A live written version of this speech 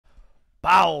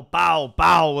Bow, bow,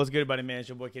 bow. What's good, everybody, man? It's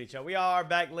your boy, Kitty Chao. We are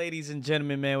back, ladies and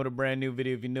gentlemen, man, with a brand new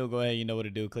video. If you're new, go ahead. You know what to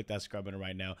do. Click that subscribe button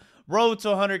right now. Road to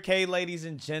 100K, ladies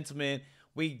and gentlemen.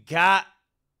 We got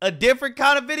a different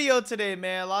kind of video today,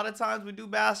 man. A lot of times we do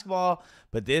basketball,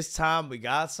 but this time we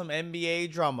got some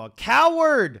NBA drama.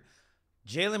 Coward!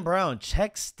 Jaylen Brown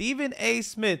checks Stephen A.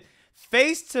 Smith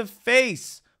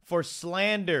face-to-face for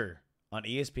slander on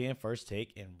ESPN First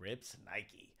Take and rips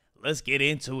Nike. Let's get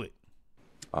into it.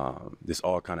 This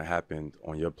all kind of happened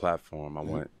on your platform. I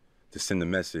want to send a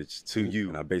message to you,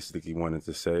 and I basically wanted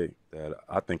to say that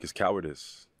I think it's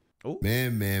cowardice. Ooh.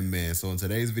 Man. So in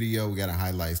today's video, we got to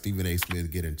highlight Stephen A. Smith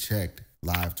getting checked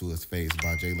live to his face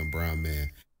by Jaylen Brown,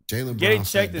 man. Jaylen Brown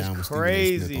sat down with Stephen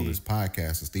A. Smith on his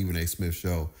podcast, the Stephen A. Smith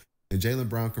Show, and Jaylen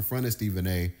Brown confronted Stephen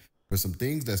A. for some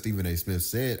things that Stephen A. Smith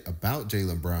said about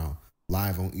Jaylen Brown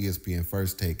live on ESPN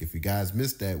First Take. If you guys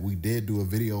missed that, we did do a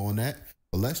video on that.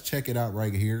 But let's check it out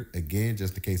right here again,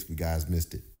 just in case you guys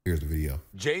missed it. Here's the video.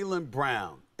 Jaylen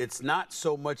Brown, it's not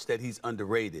so much that he's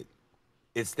underrated.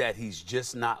 It's that he's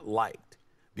just not liked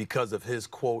because of his,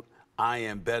 quote, I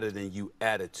am better than you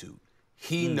attitude.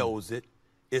 He knows it.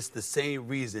 It's the same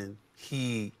reason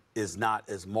he is not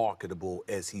as marketable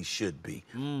as he should be.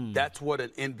 That's what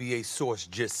an NBA source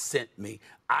just sent me.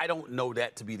 I don't know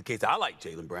that to be the case. I like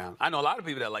Jaylen Brown. I know a lot of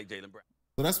people that like Jaylen Brown.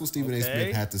 So that's what Stephen A.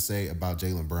 Smith had to say about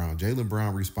Jaylen Brown. Jaylen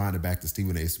Brown responded back to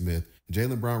Stephen A. Smith.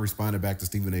 Jaylen Brown responded back to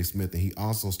Stephen A. Smith, and he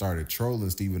also started trolling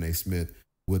Stephen A. Smith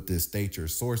with this State Your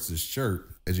Sources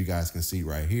shirt, as you guys can see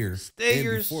right here. State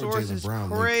Your Sources,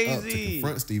 crazy. Up to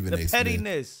confront Stephen A.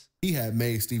 Smith, he had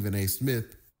made Stephen A.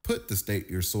 Smith put the State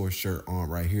Your Source shirt on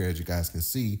right here, as you guys can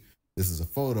see. This is a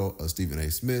photo of Stephen A.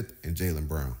 Smith and Jaylen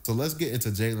Brown. So let's get into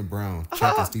Jaylen Brown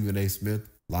checking Stephen A. Smith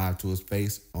live to his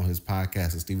face on his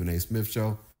podcast, the Stephen A. Smith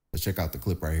Show. Let's check out the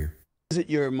clip right here. Is it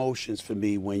your emotions for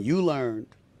me when you learned,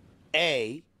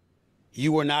 A,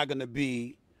 you were not going to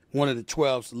be one of the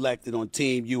 12 selected on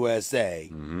Team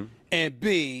USA, and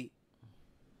B,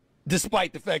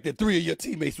 despite the fact that 3 of your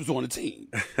teammates was on the team,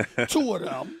 2 of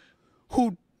them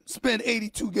who spend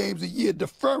 82 games a year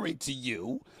deferring to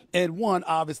you, and 1,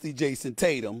 obviously, Jason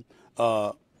Tatum,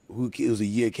 who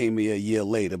came here a year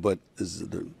later, but is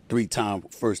the 3-time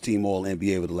first-team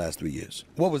All-NBA over the last 3 years.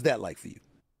 What was that like for you?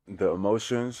 The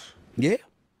emotions? Yeah.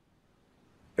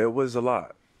 It was a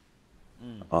lot,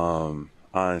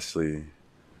 honestly.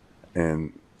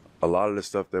 And a lot of the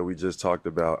stuff that we just talked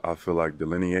about, I feel like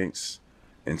delineates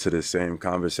into the same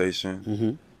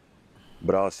conversation.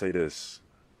 But I'll say this.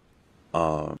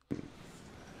 I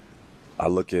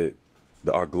look at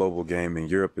our global game,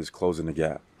 and Europe is closing the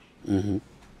gap.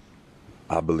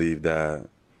 I believe that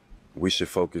we should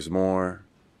focus more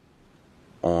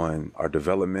on our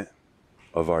development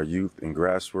of our youth and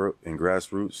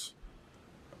grassroots.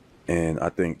 And I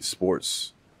think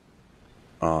sports,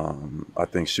 I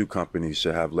think shoe companies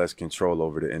should have less control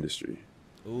over the industry.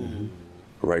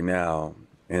 Right now,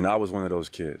 and I was one of those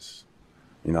kids.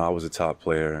 You know, I was a top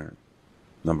player,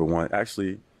 #1.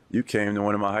 Actually, you came to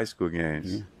one of my high school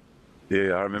games.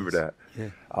 Yeah, I remember that.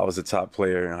 I was a top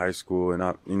player in high school, and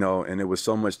and it was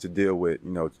so much to deal with,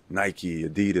 Nike,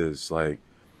 Adidas, like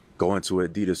going to an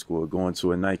Adidas school, going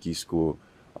to a Nike school.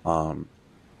 And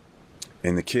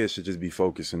the kids should just be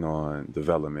focusing on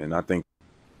development. And I think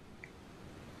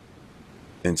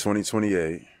in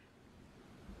 2028,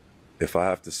 if I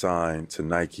have to sign to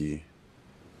Nike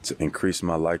to increase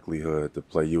my likelihood to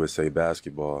play USA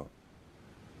basketball,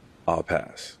 I'll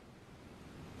pass.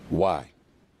 Why?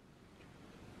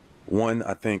 1,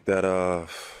 I think that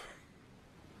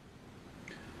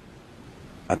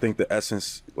I think the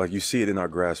essence, like you see it in our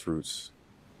grassroots,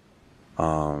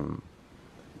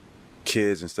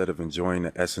 kids, instead of enjoying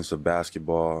the essence of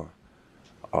basketball,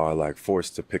 are like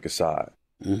forced to pick a side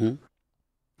and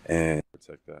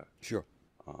protect that. Sure.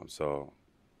 So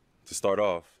to start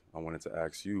off, I wanted to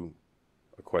ask you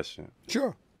a question.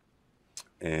 Sure.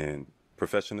 And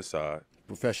profession aside,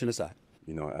 as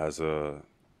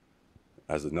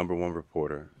a #1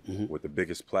 reporter with the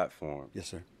biggest platform, yes,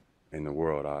 sir, in the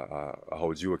world, I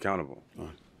hold you accountable.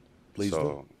 Please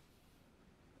do.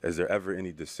 Is there ever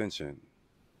any dissension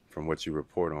from what you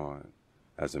report on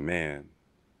as a man,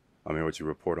 what you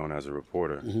report on as a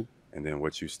reporter, and then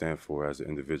what you stand for as an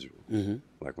individual?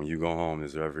 Like when you go home,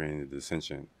 is there ever any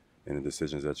dissension in the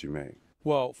decisions that you make?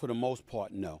 Well, for the most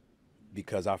part, no,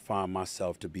 because I find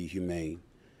myself to be humane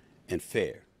and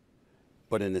fair.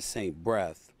 But in the same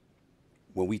breath,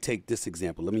 when we take this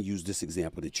example, let me use this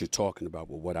example that you're talking about,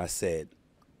 with what I said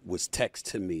was text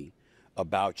to me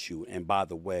about you. And by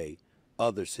the way,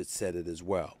 others had said it as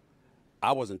well.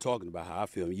 I wasn't talking about how I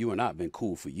feel. You and I have been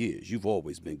cool for years. You've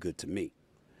always been good to me.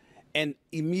 And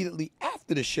immediately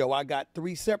after the show, I got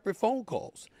 3 separate phone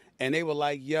calls. And they were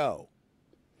like, yo,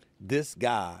 this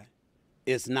guy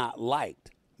is not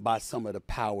liked by some of the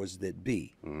powers that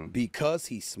be because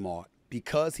he's smart,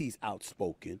 because he's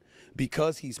outspoken,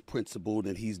 because he's principled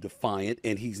and he's defiant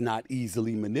and he's not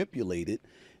easily manipulated.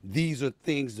 These are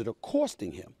things that are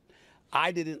costing him.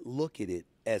 I didn't look at it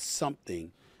as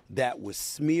something that was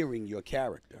smearing your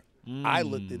character. I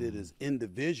looked at it as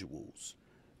individuals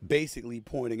basically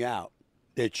pointing out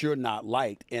that you're not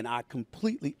liked, and I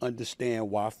completely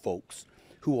understand why folks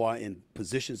who are in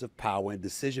positions of power and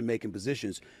decision-making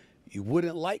positions, you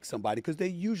wouldn't like somebody because they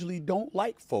usually don't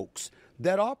like folks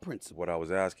that are principled. What I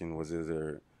was asking was, is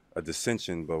there a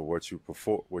dissension but what you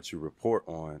report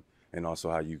on, and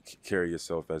also how you carry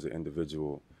yourself as an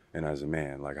individual and as a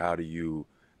man? Like, how do you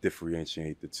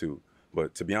differentiate the two?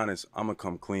 But to be honest, I'm gonna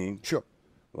come clean. Sure.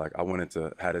 Like, I wanted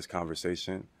to have this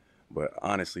conversation, but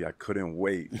honestly, I couldn't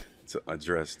wait to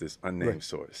address this unnamed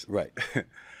source. Right.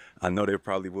 I know they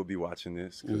probably will be watching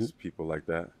this because people like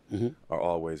that are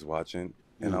always watching.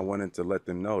 And I wanted to let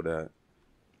them know that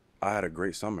I had a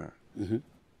great summer.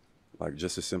 Like,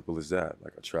 just as simple as that.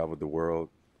 Like, I traveled the world.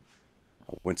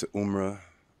 I went to Umrah.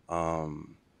 I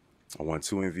won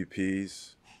 2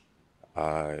 MVPs.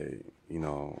 I,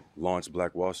 launched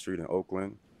Black Wall Street in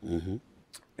Oakland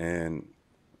and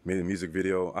made a music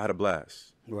video. I had a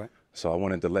blast. Right. So I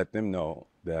wanted to let them know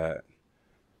that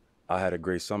I had a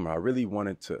great summer. I really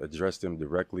wanted to address them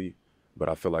directly, but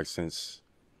I feel like since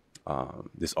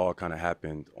this all kind of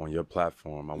happened on your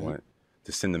platform, I want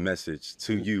to send a message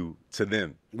to you, to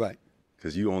them. Right.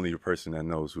 Because you only the person that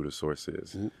knows who the source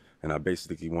is. And I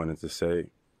basically wanted to say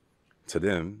to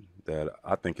them that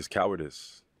I think it's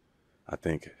cowardice. I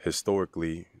think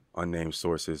historically, unnamed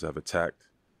sources have attacked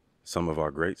some of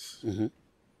our greats.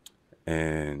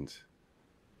 And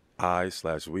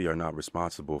we are not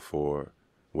responsible for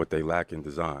what they lack in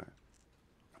design.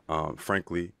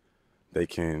 Frankly, they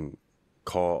can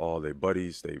call all their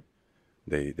buddies,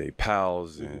 they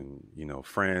pals and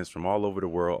friends from all over the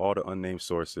world, all the unnamed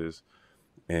sources,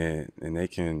 and they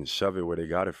can shove it where they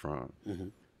got it from.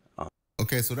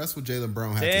 Okay, so that's what Jaylen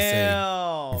Brown had to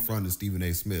say in front of Stephen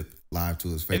A. Smith live to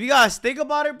his face. If you guys think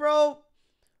about it, bro,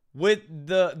 with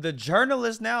the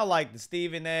journalists now, like the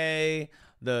Stephen A.,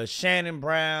 the Shannon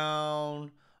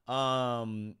Brown, I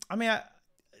mean,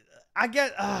 I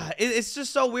get it's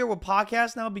just so weird with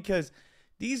podcasts now because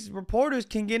these reporters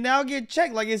can now get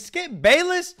checked. Like, if Skip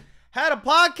Bayless had a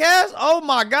podcast, oh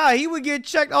my God, he would get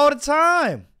checked all the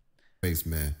time. Face,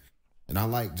 man. And I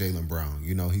like Jaylen Brown.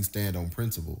 He stand on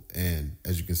principle. And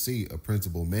as you can see, a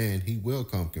principled man, he will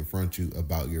come confront you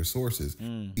about your sources.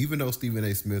 Even though Stephen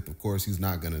A. Smith, of course, he's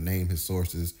not going to name his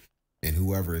sources and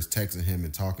whoever is texting him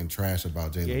and talking trash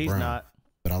about Jaylen Brown. He's not.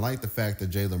 But I like the fact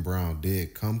that Jaylen Brown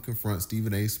did come confront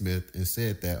Stephen A. Smith and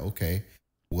said that, okay,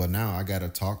 well, now I got to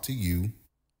talk to you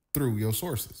through your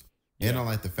sources. And I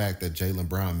like the fact that Jaylen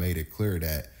Brown made it clear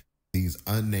that these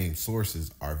unnamed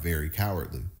sources are very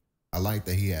cowardly. I like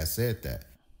that he has said that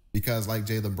because, like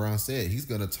Jaylen Brown said, he's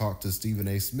going to talk to Stephen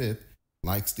A. Smith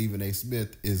like Stephen A.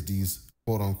 Smith is these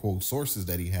quote unquote sources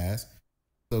that he has.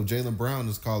 So Jaylen Brown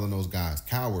is calling those guys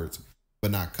cowards,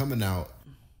 but not coming out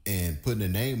and putting a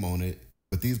name on it.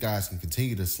 But these guys can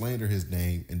continue to slander his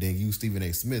name and then use Stephen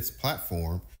A. Smith's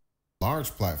platform, large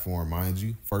platform, mind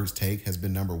you. First Take has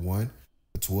been #1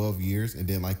 for 12 years. And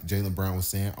then, like Jaylen Brown was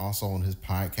saying, also on his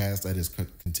podcast that is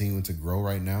continuing to grow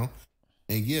right now.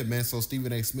 And yeah, man, so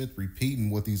Stephen A. Smith repeating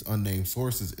what these unnamed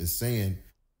sources is saying,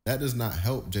 that does not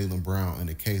help Jaylen Brown in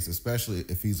the case, especially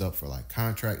if he's up for like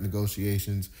contract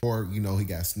negotiations or, he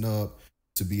got snubbed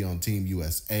to be on Team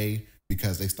USA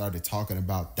because they started talking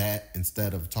about that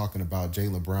instead of talking about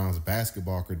Jaylen Brown's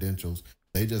basketball credentials.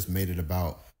 They just made it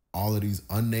about all of these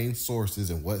unnamed sources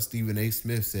and what Stephen A.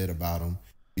 Smith said about them,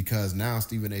 because now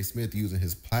Stephen A. Smith using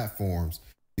his platforms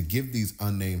to give these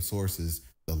unnamed sources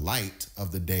the light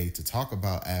of the day to talk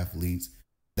about athletes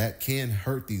that can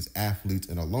hurt these athletes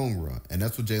in the long run. And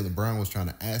that's what Jaylen Brown was trying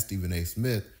to ask Stephen A.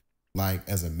 Smith, like,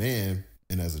 as a man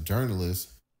and as a journalist,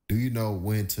 do you know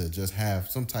when to just have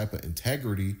some type of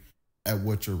integrity at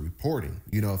what you're reporting?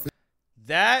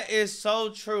 That is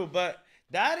so true, but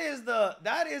that is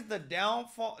the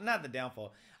downfall, not the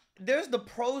downfall. There's the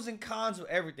pros and cons of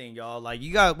everything, y'all. Like,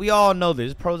 we all know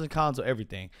there's pros and cons of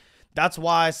everything. That's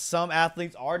why some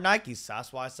athletes are Nikes.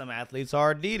 That's why some athletes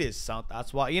are Adidas.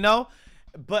 That's why,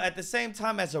 But at the same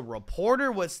time, as a reporter,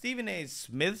 what Stephen A.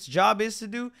 Smith's job is to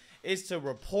do is to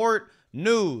report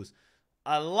news.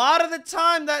 A lot of the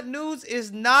time, that news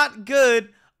is not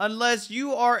good unless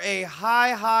you are a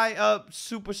high up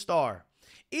superstar.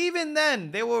 Even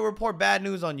then, they will report bad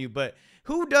news on you. But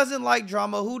who doesn't like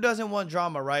drama? Who doesn't want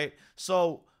drama, right?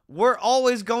 So we're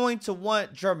always going to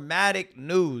want dramatic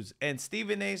news, and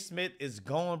Stephen A. Smith is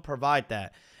going to provide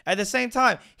that. At the same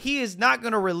time, he is not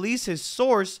going to release his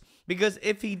source, because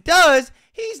if he does,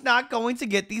 he's not going to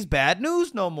get these bad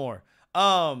news no more.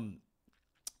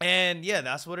 And yeah,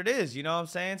 that's what it is. You know what I'm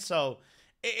saying? So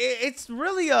it's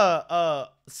really a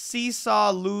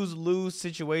seesaw lose-lose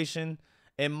situation,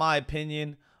 in my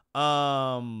opinion.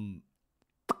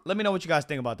 Let me know what you guys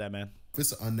think about that, man. If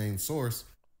it's an unnamed source,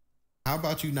 how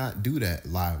about you not do that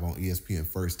live on ESPN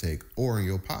First Take or in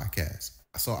your podcast?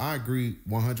 So I agree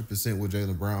 100% with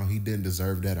Jaylen Brown. He didn't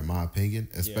deserve that, in my opinion,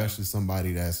 especially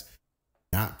somebody that's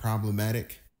not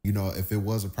problematic. You know, if it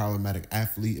was a problematic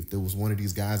athlete, if there was one of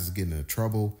these guys that's getting into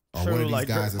trouble, or one of these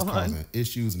guys that's causing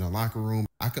issues in the locker room,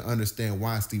 I can understand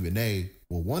why Stephen A.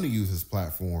 will want to use his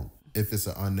platform, if it's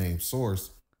an unnamed source,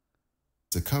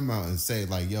 to come out and say,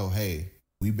 like, yo, hey,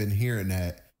 we've been hearing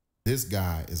that this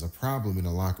guy is a problem in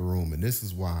the locker room, and this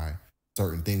is why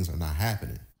certain things are not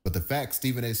happening. But the fact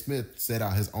Stephen A. Smith said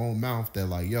out his own mouth that,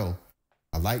 like, yo,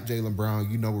 I like Jaylen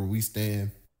Brown. You know where we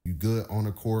stand. You good on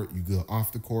the court. You good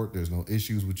off the court. There's no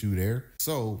issues with you there.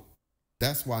 So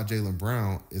that's why Jaylen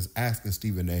Brown is asking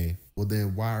Stephen A., well,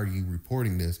 then why are you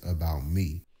reporting this about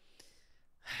me?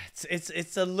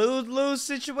 It's a lose-lose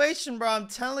situation, bro. I'm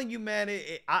telling you, man.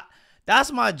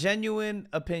 That's my genuine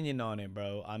opinion on it,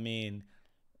 bro. I mean,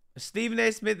 Stephen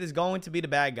A. Smith is going to be the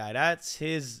bad guy. That's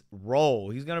his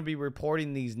role. He's going to be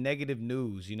reporting these negative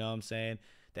news. You know what I'm saying?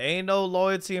 There ain't no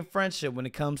loyalty and friendship when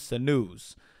it comes to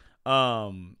news.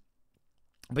 But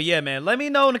yeah, man, let me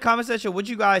know in the comment section what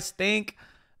you guys think.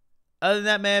 Other than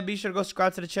that, man, be sure to go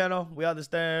subscribe to the channel. We out this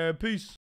there. Peace.